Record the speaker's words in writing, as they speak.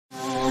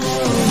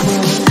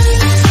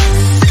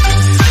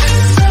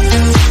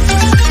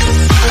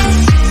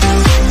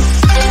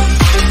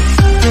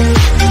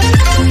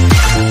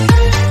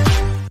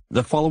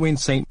following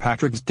St.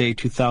 Patrick's Day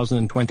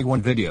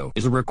 2021 video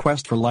is a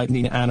request for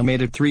Lightning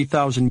Animated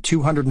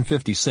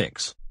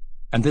 3256.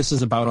 And this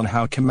is about on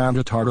how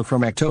Commander TarTar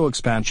from Octo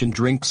Expansion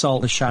drinks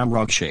all the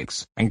Shamrock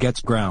shakes and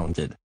gets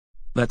grounded.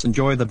 Let's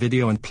enjoy the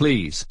video and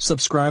please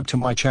subscribe to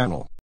my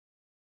channel.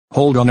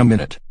 Hold on a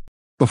minute.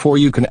 Before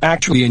you can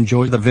actually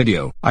enjoy the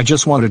video, I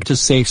just wanted to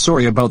say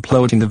sorry about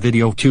uploading the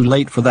video too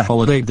late for the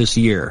holiday this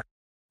year.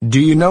 Do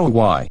you know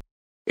why?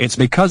 It's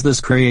because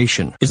this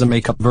creation is a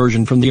makeup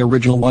version from the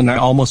original one I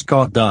almost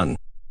got done.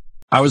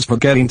 I was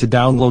forgetting to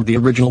download the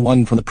original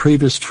one from the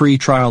previous free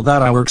trial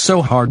that I worked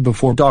so hard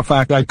before.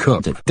 Fact, I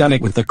could have done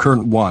it with the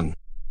current one.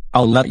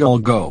 I'll let y'all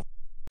go.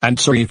 And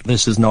sorry if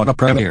this is not a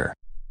premiere.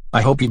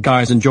 I hope you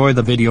guys enjoy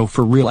the video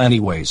for real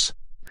anyways.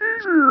 Hey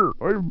there,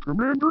 I'm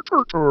Commander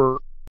TarTar.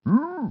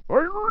 I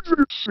heard that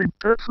it's St.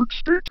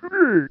 Patrick's Day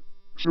today.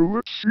 So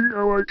let's see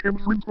how I can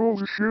drink all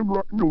the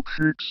Shamrock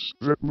milkshakes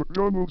that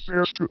McDonald's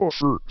has to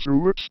offer. So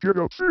let's get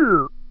up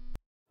there.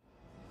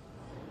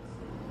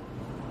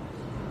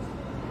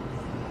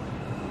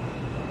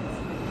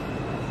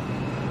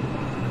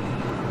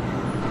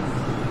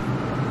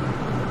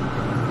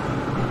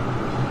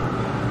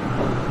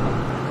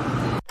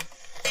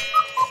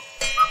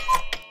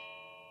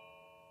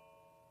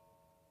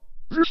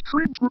 This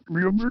train took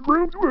me on the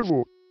ground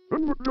level,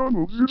 and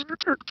McDonald's is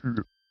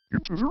detected.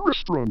 Into the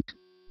restaurant.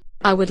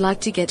 I would like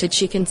to get a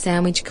chicken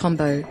sandwich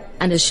combo,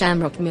 and a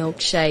Shamrock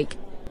milkshake.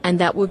 And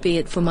that would be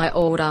it for my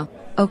order.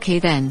 Okay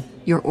then,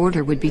 your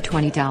order would be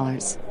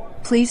 $20.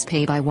 Please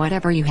pay by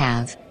whatever you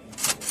have.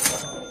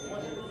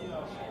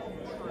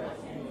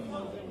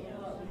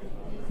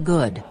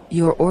 Good,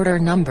 your order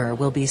number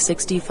will be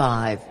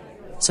 65.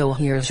 So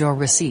here's your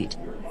receipt.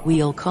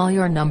 We'll call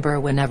your number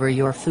whenever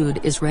your food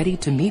is ready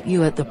to meet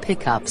you at the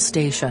pickup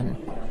station.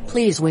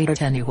 Please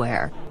wait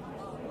anywhere.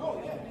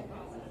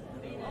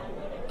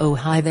 Oh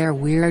hi there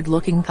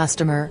weird-looking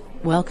customer,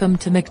 welcome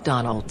to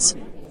McDonald's.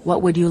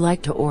 What would you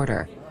like to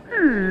order?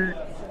 Hey,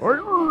 I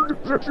heard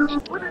that there's a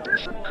pretty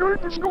decent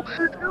kind of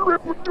milkshake here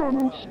at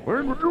McDonald's.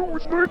 I'm a go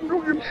with 9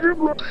 million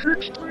Shamrock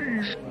shakes,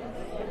 please.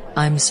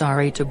 I'm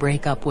sorry to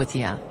break up with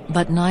ya,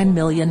 but 9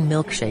 million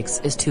milkshakes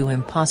is too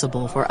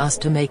impossible for us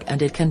to make,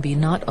 and it can be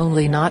not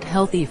only not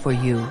healthy for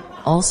you,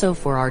 also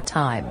for our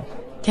time.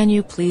 Can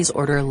you please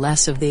order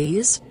less of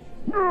these?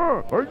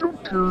 Nah, I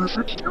don't care if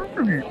it's too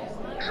many.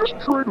 Just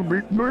try to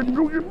make 9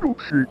 million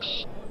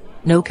milkshakes.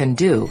 No can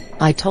do,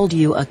 I told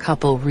you a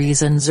couple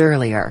reasons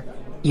earlier.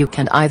 You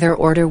can either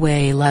order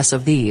way less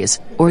of these,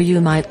 or you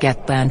might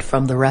get banned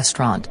from the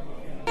restaurant.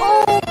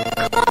 Oh,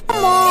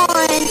 come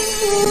on,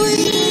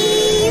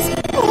 please,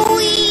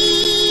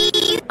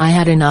 please. I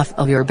had enough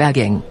of your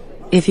begging.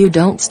 If you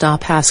don't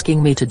stop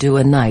asking me to do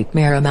a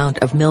nightmare amount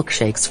of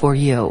milkshakes for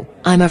you,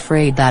 I'm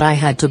afraid that I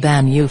had to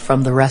ban you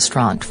from the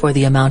restaurant for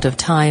the amount of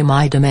time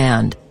I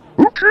demand.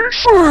 Okay,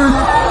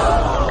 fine.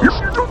 If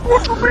you don't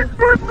want to make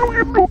 9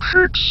 million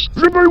milkshakes,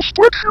 then I'll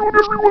split you and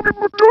everyone in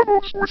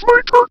McDonald's with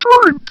my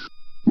TarTar ink.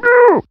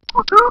 Now,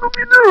 prepare to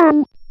be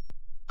now.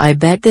 I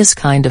bet this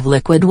kind of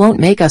liquid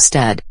won't make us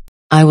dead.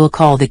 I will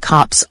call the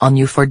cops on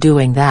you for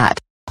doing that.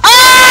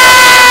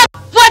 Ah!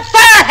 What's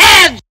their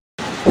heads?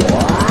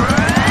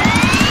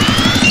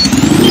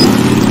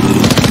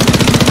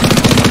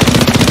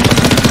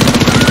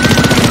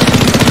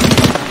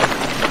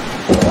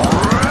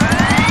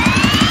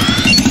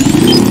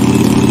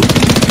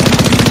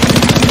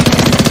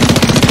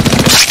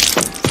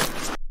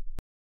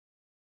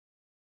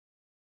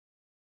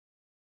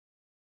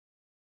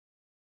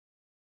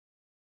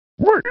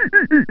 What?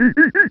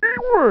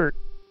 What?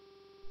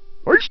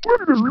 I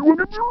splatted everyone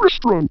in the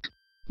restaurant.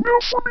 Now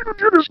for me to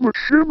get as much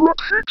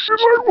Shamrock shakes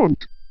as I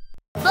want.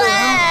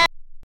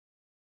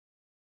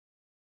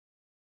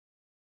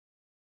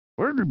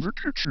 I'm in the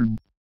kitchen,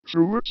 so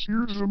let's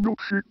use the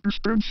milkshake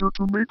dispenser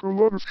to make a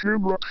lot of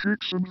Shamrock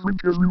shakes and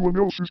drink everyone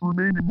else's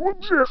remaining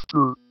ones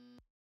after.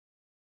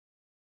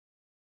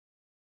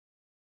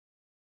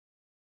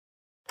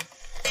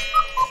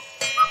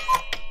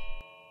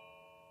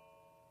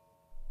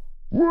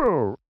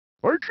 Wow,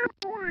 I can't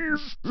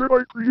believe that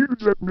I created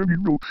that many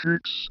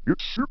milkshakes.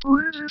 It's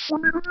super easy for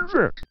me to do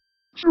that.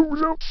 So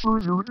without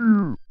further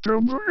ado,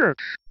 down the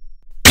hatch.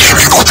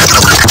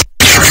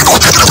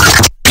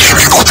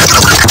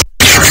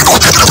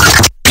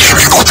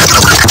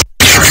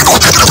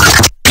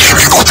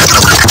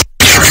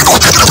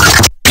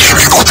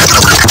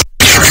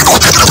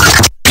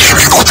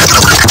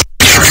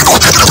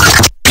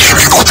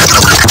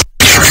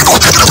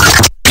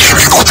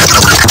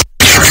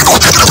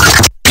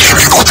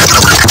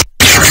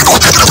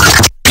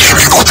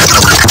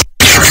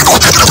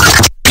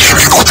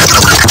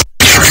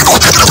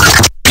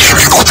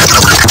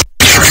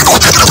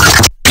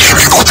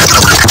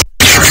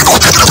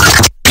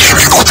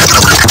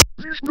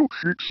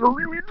 Milkshakes are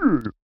really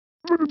good,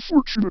 but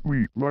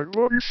unfortunately, my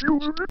body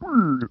feels a bit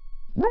weird.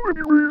 Well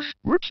anyways,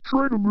 let's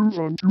try to move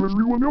on to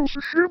everyone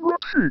else's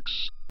Shamrock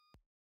shakes.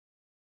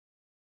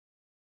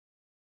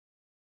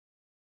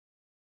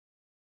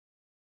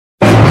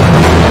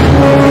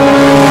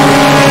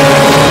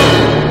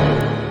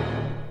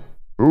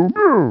 Oh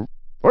no!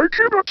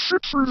 cannot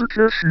sit through the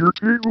cashier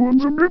table on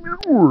the menu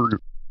board.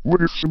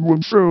 What if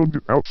someone found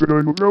out that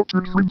I'm allowed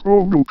to drink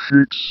all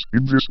milkshakes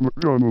in this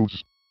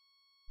McDonald's?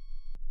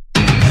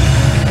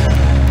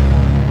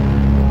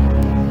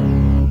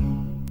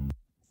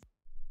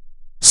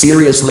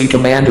 Seriously,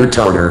 Commander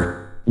TarTar.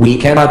 We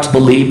cannot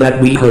believe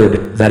that we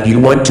heard that you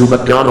went to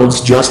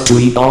McDonald's just to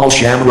eat all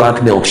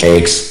Shamrock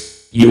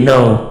milkshakes. You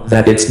know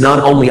that it's not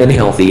only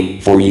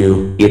unhealthy for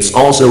you, it's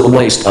also a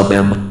waste of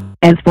them.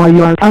 As for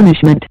your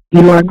punishment,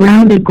 you are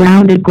grounded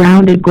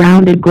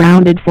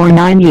for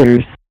 9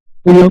 years.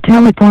 We'll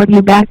teleport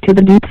you back to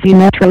the Deep-Sea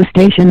Metro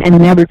Station and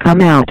never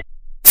come out.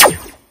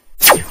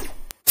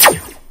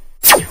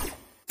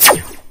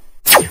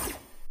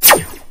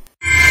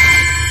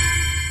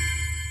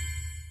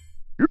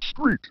 It's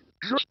great,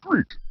 just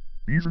great.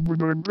 Even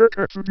when I'm back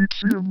at the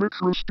Deep-Sea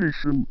Metro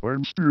Station,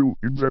 I'm still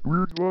in that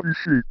weird body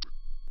shape.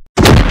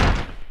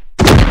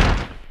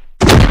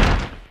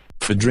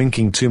 For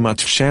drinking too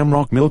much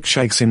Shamrock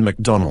milkshakes in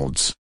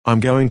McDonald's, I'm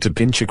going to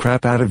pinch a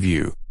crap out of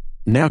you.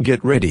 Now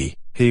get ready,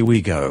 here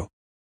we go.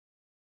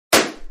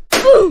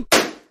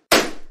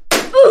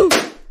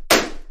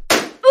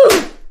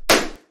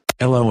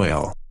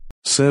 LOL.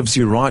 Serves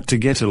you right to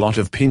get a lot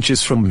of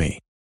pinches from me.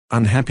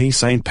 Unhappy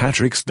St.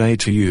 Patrick's Day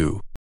to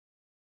you.